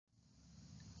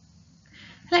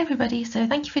Hello everybody, so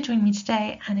thank you for joining me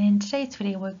today, and in today's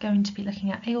video we're going to be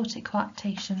looking at aortic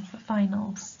coarctation for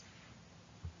finals.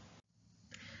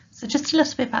 So just a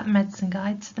little bit about the medicine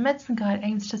guide. So the medicine guide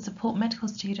aims to support medical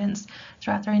students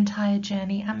throughout their entire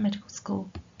journey at medical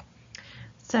school.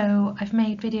 So I've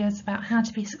made videos about how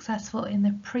to be successful in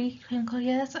the pre-clinical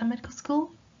years at medical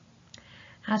school,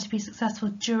 how to be successful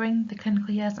during the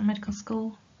clinical years at medical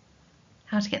school,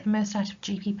 how to get the most out of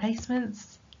GP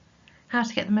placements, how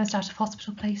to get the most out of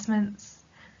hospital placements,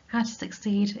 how to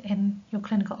succeed in your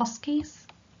clinical OSCEs.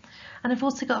 And I've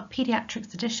also got a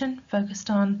paediatrics edition focused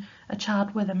on a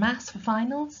child with a mass for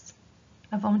finals,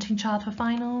 a vomiting child for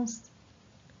finals,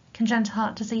 congenital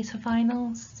heart disease for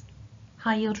finals,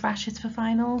 high yield rashes for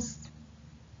finals,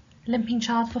 limping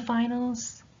child for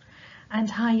finals, and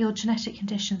high yield genetic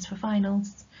conditions for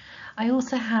finals. I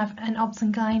also have an obs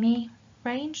and gynae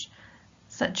range,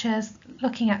 such as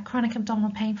looking at chronic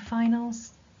abdominal pain for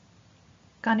finals,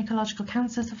 gynecological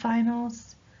cancers for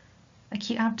finals,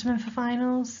 acute abdomen for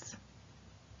finals,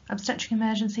 obstetric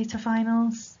emergencies for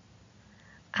finals,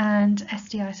 and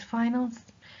STIs for finals.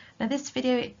 Now this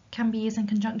video can be used in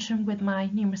conjunction with my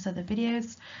numerous other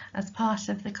videos as part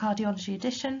of the Cardiology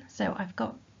edition. So I've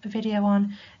got a video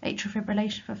on atrial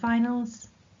fibrillation for finals,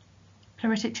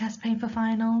 pleuritic chest pain for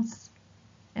finals,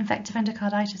 infective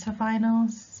endocarditis for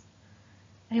finals,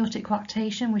 aortic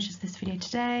coarctation, which is this video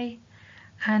today,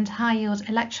 and high yield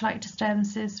electrolyte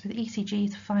disturbances with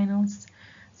ECGs for finals.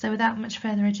 So without much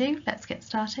further ado, let's get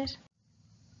started.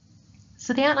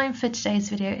 So the outline for today's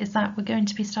video is that we're going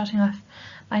to be starting off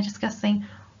by discussing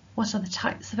what are the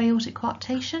types of aortic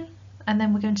coarctation, and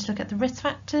then we're going to look at the risk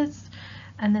factors,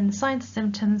 and then the signs and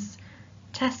symptoms,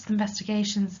 tests,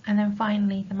 investigations, and then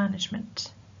finally the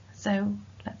management. So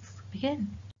let's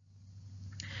begin.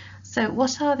 So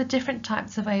what are the different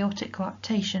types of aortic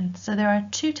coarctation? So there are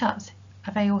two types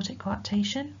of aortic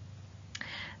coarctation.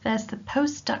 There's the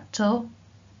postductal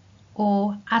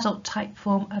or adult type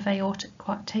form of aortic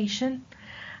coarctation,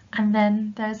 and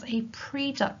then there's a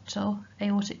preductal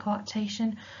aortic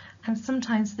coarctation, and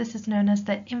sometimes this is known as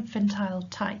the infantile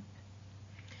type.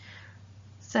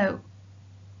 So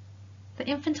the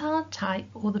infantile type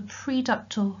or the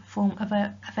preductal form of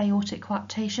aortic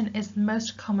coarctation is the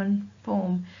most common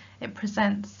form. It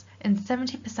presents in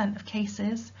 70% of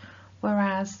cases,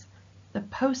 whereas the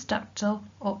postductal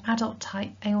or adult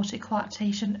type aortic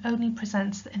coarctation only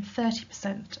presents in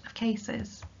 30% of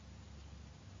cases.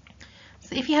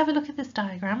 So if you have a look at this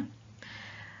diagram,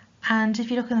 and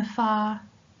if you look on the far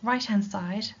right hand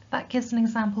side, that gives an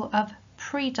example of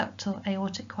preductal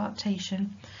aortic coarctation.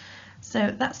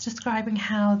 So that's describing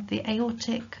how the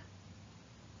aortic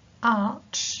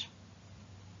arch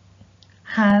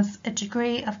has a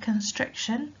degree of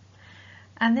constriction,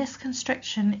 and this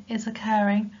constriction is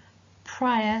occurring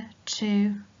prior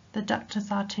to the ductus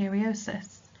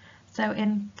arteriosus. So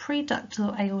in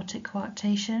preductal aortic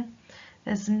coarctation,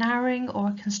 there's narrowing or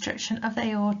a constriction of the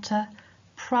aorta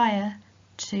prior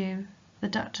to the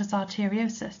ductus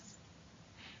arteriosus.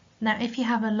 Now if you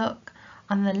have a look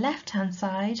on the left hand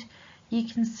side, you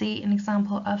can see an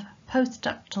example of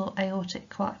postductal aortic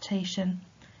coarctation.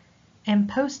 In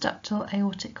postductal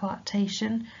aortic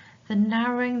coarctation, the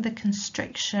narrowing, the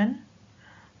constriction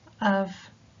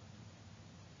of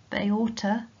the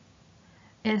aorta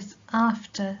is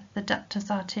after the ductus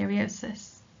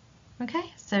arteriosus.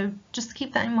 Okay, so just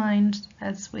keep that in mind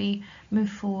as we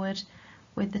move forward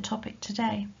with the topic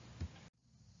today.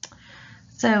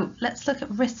 So let's look at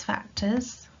risk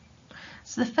factors.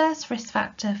 So the first risk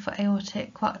factor for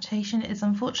aortic coarctation is,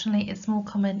 unfortunately, it's more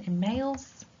common in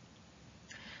males.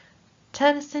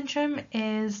 Turner syndrome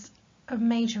is a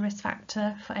major risk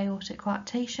factor for aortic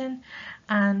coarctation,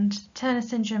 and Turner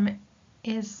syndrome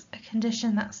is a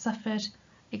condition that's suffered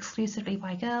exclusively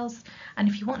by girls. And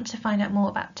if you want to find out more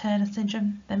about Turner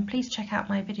syndrome, then please check out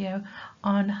my video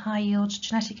on high yield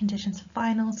genetic conditions for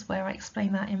finals, where I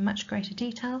explain that in much greater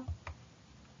detail.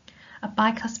 A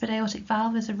bicuspid aortic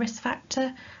valve is a risk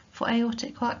factor for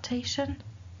aortic coarctation.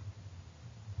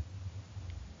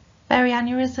 Berry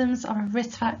aneurysms are a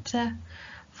risk factor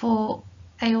for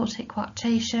aortic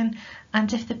coarctation,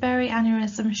 and if the berry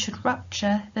aneurysm should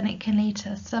rupture, then it can lead to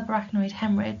a subarachnoid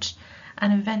hemorrhage,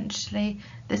 and eventually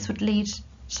this would lead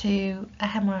to a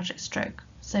hemorrhagic stroke.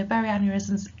 So berry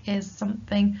aneurysms is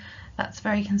something that's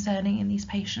very concerning in these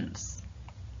patients.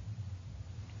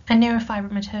 And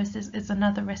neurofibromatosis is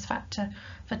another risk factor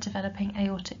for developing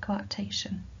aortic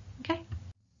coarctation. Okay.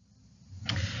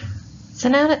 So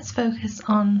now let's focus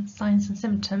on signs and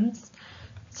symptoms.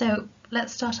 So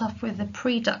let's start off with the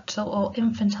preductal or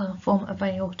infantile form of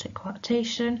aortic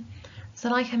coarctation, So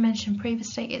like I mentioned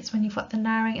previously, it's when you've got the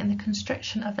narrowing and the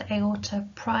constriction of the aorta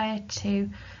prior to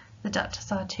the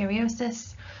ductus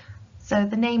arteriosus. So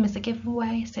the name is a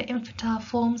giveaway, so infantile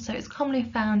form, so it's commonly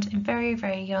found in very,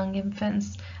 very young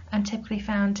infants and typically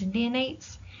found in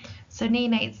neonates. So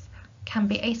neonates can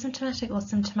be asymptomatic or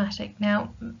symptomatic.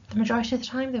 Now, the majority of the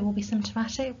time they will be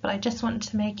symptomatic, but I just want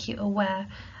to make you aware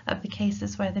of the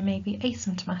cases where they may be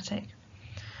asymptomatic.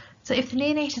 So if the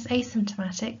neonate is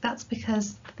asymptomatic, that's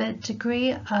because the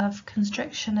degree of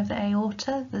constriction of the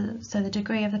aorta, so the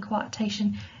degree of the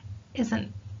coarctation,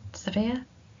 isn't severe.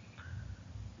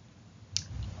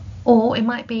 Or it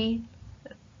might be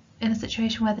in a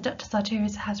situation where the ductus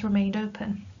arteriosus has remained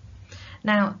open.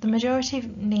 Now, the majority of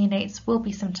neonates will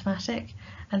be symptomatic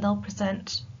and they'll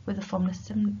present with the following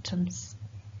symptoms.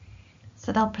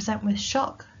 So they'll present with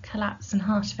shock, collapse and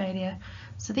heart failure.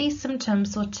 So these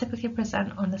symptoms will typically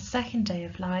present on the second day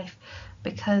of life,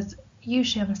 because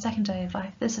usually on the second day of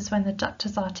life, this is when the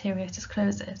ductus arteriosus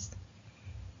closes.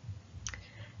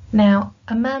 Now,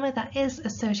 a murmur that is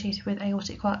associated with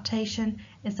aortic coarctation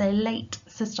is a late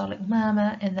systolic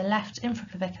murmur in the left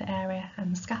infraclavicular area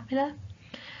and the scapula.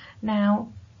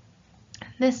 Now,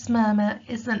 this murmur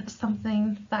isn't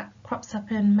something that crops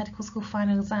up in medical school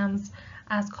final exams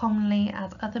as commonly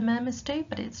as other murmurs do,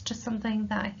 but it's just something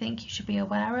that I think you should be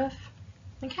aware of.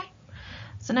 Okay,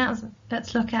 so now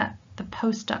let's look at the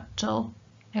postductal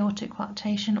aortic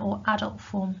coarctation or adult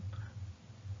form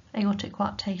aortic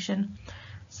coarctation.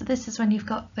 So this is when you've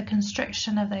got the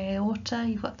constriction of the aorta,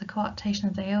 you've got the coarctation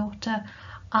of the aorta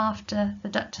after the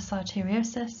ductus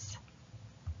arteriosus.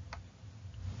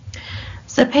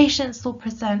 So patients will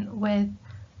present with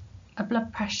a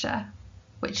blood pressure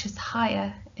which is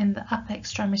higher in the upper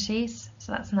extremities,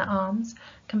 so that's in the arms,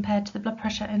 compared to the blood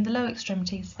pressure in the lower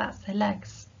extremities, so that's their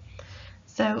legs.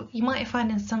 So you might find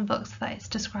in some books that it's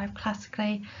described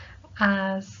classically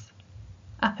as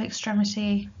upper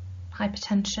extremity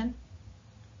hypertension,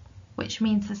 which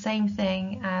means the same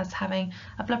thing as having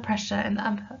a blood pressure in the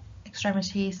upper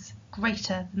extremities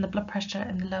greater than the blood pressure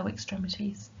in the lower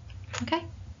extremities. Okay?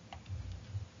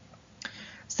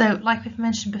 So like we've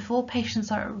mentioned before,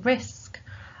 patients are at risk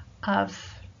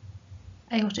of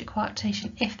aortic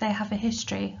coarctation if they have a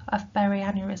history of Berry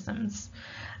aneurysms,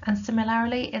 and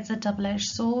similarly it's a double-edged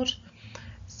sword.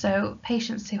 So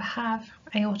patients who have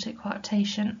aortic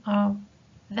coarctation are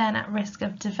then at risk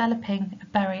of developing a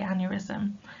Berry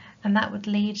aneurysm, and that would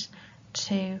lead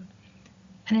to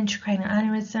an intracranial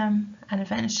aneurysm and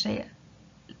eventually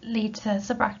lead to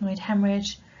subarachnoid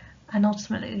hemorrhage and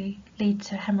ultimately lead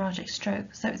to hemorrhagic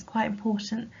stroke. So it's quite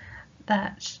important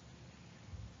that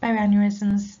Berry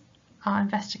aneurysms are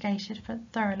investigated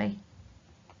thoroughly.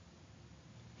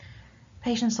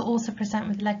 Patients will also present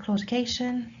with leg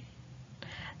claudication.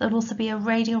 There will also be a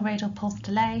radial pulse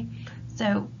delay.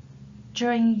 So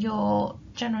during your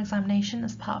general examination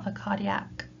as part of a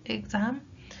cardiac exam,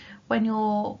 when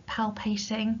you're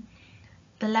palpating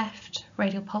the left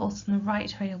radial pulse and the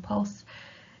right radial pulse,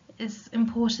 it's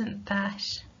important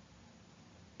that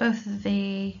both of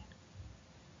the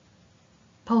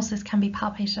pulses can be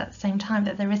palpated at the same time,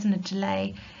 that there isn't a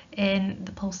delay in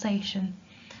the pulsation.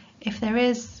 If there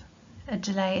is a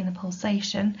delay in the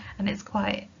pulsation and it's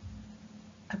quite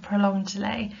a prolonged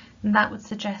delay, then that would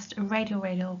suggest a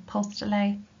radial pulse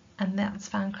delay, and that's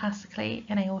found classically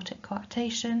in aortic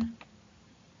coarctation.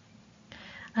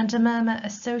 And a murmur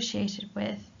associated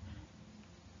with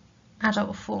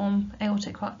adult form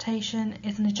aortic coarctation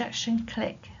is an ejection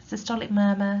click systolic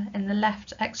murmur in the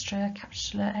left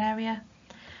extracapsular area.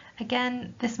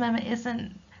 Again, this murmur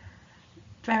isn't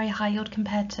very high yield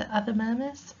compared to other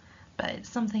murmurs, but it's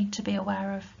something to be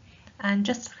aware of. And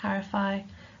just to clarify,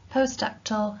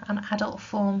 postductal and adult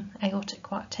form aortic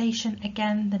coarctation,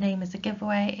 again, the name is a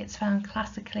giveaway, it's found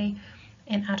classically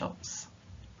in adults.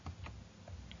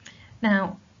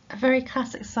 Now, a very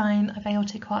classic sign of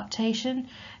aortic coarctation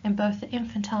in both the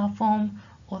infantile form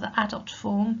or the adult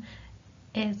form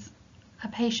is a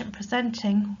patient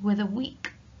presenting with a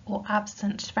weak or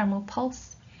absent femoral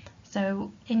pulse.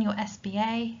 So in your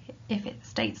SBA, if it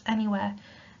states anywhere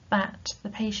that the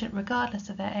patient, regardless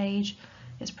of their age,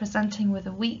 is presenting with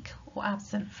a weak or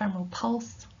absent femoral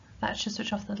pulse, that should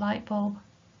switch off the light bulb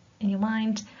in your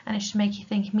mind, and it should make you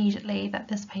think immediately that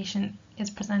this patient is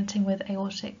presenting with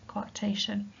aortic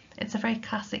coarctation. It's a very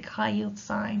classic high yield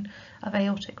sign of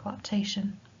aortic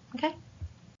coarctation. Okay?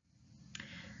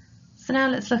 So now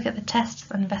let's look at the tests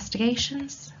and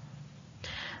investigations.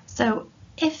 So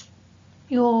if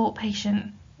your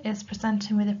patient is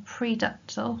presenting with a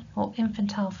preductal or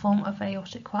infantile form of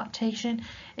aortic coarctation,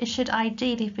 it should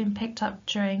ideally have been picked up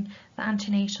during the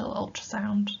antenatal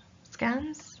ultrasound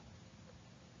scans.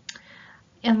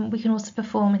 we can also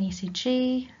perform an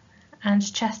ECG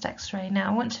and chest x-ray.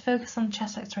 Now I want to focus on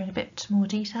chest x-ray in a bit more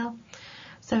detail.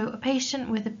 So a patient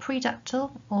with a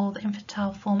preductal or the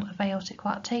infantile form of aortic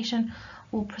coarctation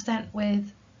will present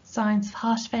with signs of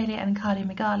heart failure and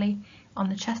cardiomegaly on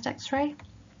the chest x-ray.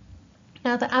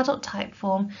 Now the adult type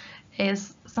form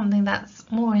is something that's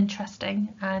more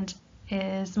interesting and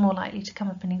is more likely to come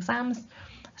up in exams.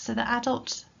 So the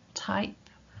adult type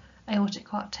aortic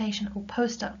coarctation or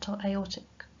postductal aortic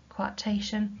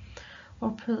coarctation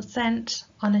will present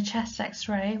on a chest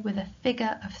x-ray with a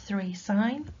figure of 3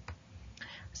 sign.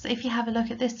 So if you have a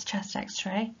look at this chest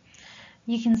x-ray,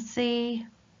 you can see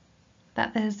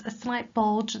that there's a slight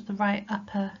bulge at the right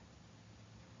upper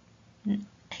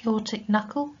aortic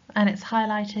knuckle, and it's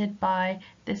highlighted by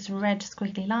this red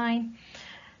squiggly line.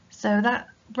 So that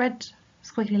red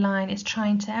squiggly line is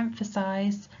trying to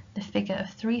emphasize the figure of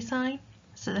 3 sign.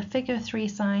 So the figure of 3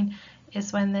 sign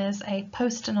is when there's a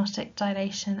poststenotic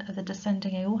dilation of the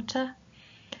descending aorta.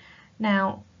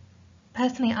 Now,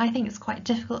 personally, I think it's quite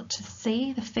difficult to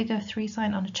see the figure of 3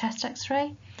 sign on a chest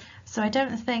x-ray, so I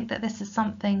don't think that this is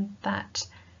something that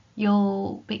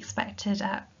you'll be expected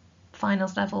at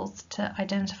finals levels to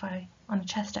identify on a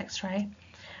chest x-ray.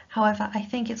 However, I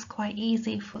think it's quite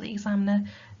easy for the examiner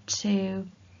to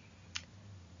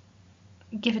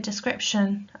give a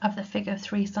description of the figure of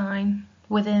 3 sign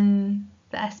within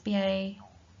the SBA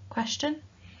question,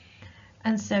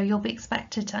 and so you'll be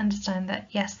expected to understand that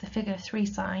yes, the figure of 3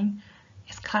 sign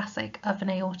is classic of an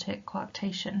aortic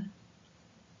coarctation,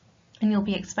 and you'll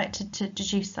be expected to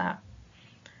deduce that.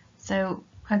 So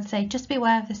I'd say just be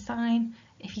aware of this sign.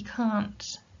 If you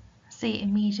can't see it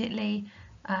immediately,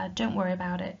 don't worry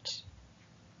about it.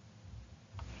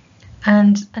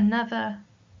 And another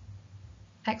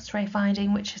X-ray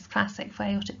finding which is classic for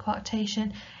aortic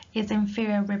coarctation is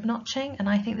inferior rib notching, and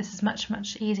I think this is much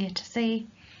easier to see.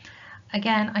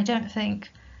 Again, I don't think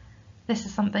this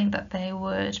is something that they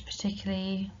would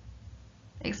particularly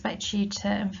expect you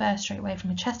to infer straight away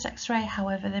from a chest x-ray.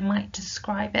 However, they might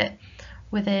describe it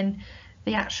within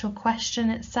the actual question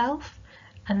itself,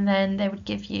 and then they would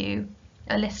give you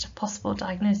a list of possible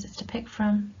diagnoses to pick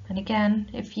from. And again,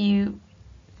 if you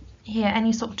hear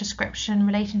any sort of description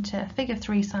relating to figure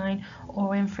 3 sign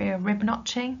or inferior rib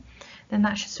notching, then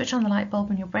that should switch on the light bulb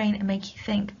in your brain and make you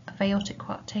think of aortic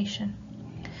coarctation.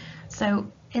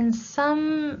 So in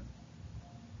some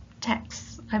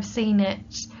texts I've seen it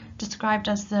described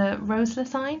as the Rosler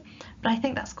sign, but I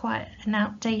think that's quite an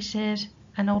outdated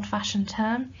and old-fashioned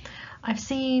term. I've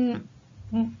seen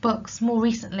books more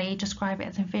recently describe it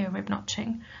as inferior rib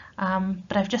notching,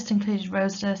 but I've just included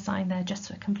Rosler sign there just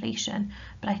for completion.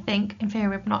 But I think inferior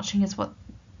rib notching is what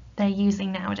they're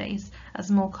using nowadays as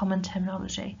more common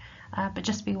terminology, but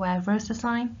just be aware of Rosler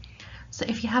sign. So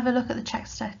if you have a look at the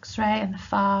chest x-ray on the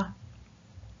far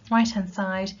right hand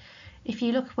side, if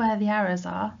you look where the arrows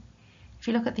are, if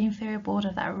you look at the inferior border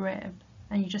of that rib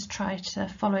and you just try to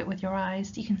follow it with your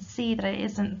eyes, you can see that it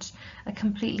isn't a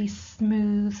completely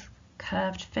smooth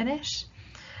curved finish,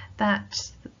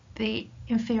 that the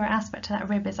inferior aspect of that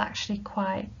rib is actually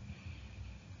quite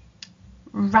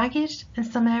ragged in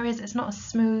some areas. It's not a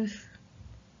smooth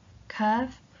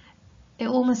curve. It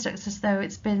almost looks as though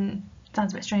it's been,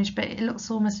 sounds a bit strange, but it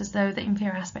looks almost as though the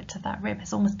inferior aspect of that rib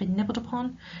has almost been nibbled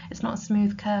upon. It's not a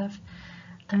smooth curve,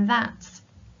 and that's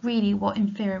really what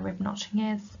inferior rib notching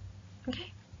is.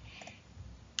 Okay.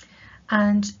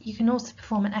 And you can also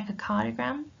perform an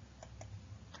echocardiogram,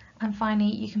 and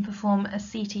finally you can perform a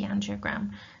CT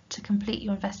angiogram to complete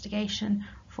your investigation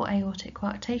for aortic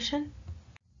coarctation.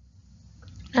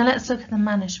 Now let's look at the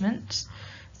management.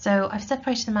 So I've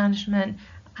separated the management,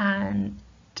 and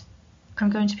I'm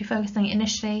going to be focusing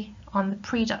initially on the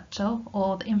preductal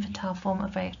or the infantile form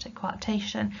of aortic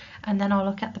coarctation, and then I'll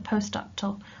look at the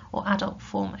postductal or adult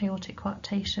form aortic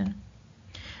coarctation.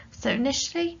 So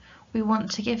initially we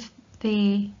want to give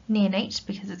the neonate,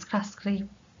 because it's classically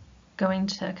going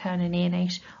to occur in a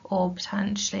neonate or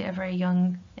potentially a very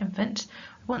young infant.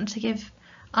 We want to give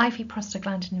IV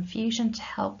prostaglandin infusion to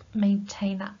help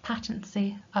maintain that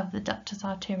patency of the ductus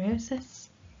arteriosus.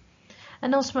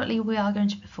 And ultimately we are going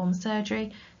to perform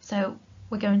surgery, so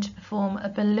we're going to perform a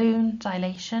balloon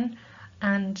dilation,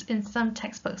 and in some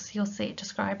textbooks you'll see it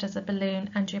described as a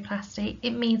balloon angioplasty.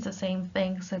 It means the same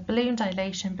thing, so balloon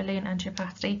dilation, balloon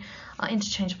angioplasty are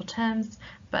interchangeable terms,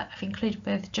 but I've included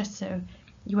both just so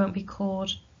you won't be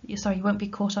caught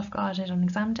off guarded on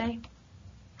exam day.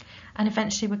 And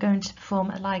eventually we're going to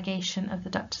perform a ligation of the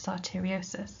ductus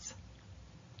arteriosus.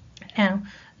 Now,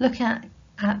 look at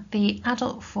the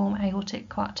adult form aortic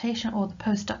coarctation or the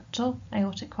postductal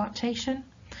aortic coarctation.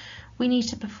 we need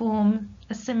to perform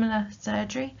a similar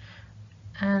surgery,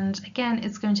 and again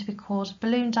it's going to be called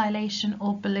balloon dilation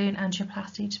or balloon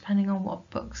angioplasty depending on what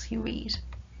books you read.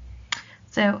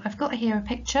 So I've got here a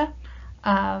picture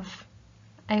of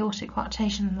aortic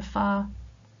coarctation on the far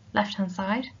left hand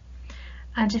side,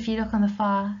 and if you look on the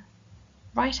far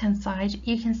right hand side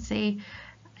you can see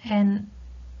an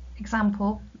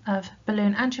example of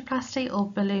balloon angioplasty or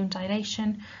balloon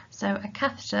dilation. So a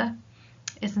catheter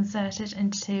is inserted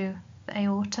into the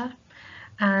aorta,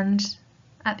 and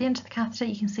at the end of the catheter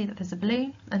you can see that there's a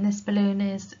balloon, and this balloon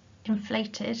is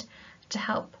inflated to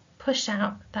help push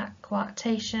out that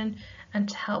coarctation and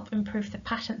to help improve the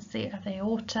patency of the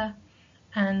aorta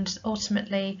and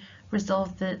ultimately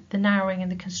resolve the narrowing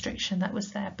and the constriction that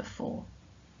was there before.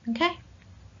 Okay?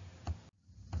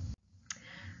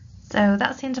 So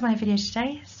that's the end of my video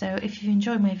today. So if you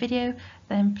enjoyed my video,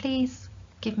 then please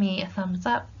give me a thumbs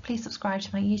up, please subscribe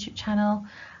to my YouTube channel,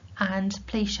 and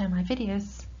please share my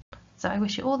videos. So I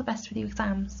wish you all the best with your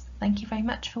exams. Thank you very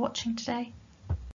much for watching today.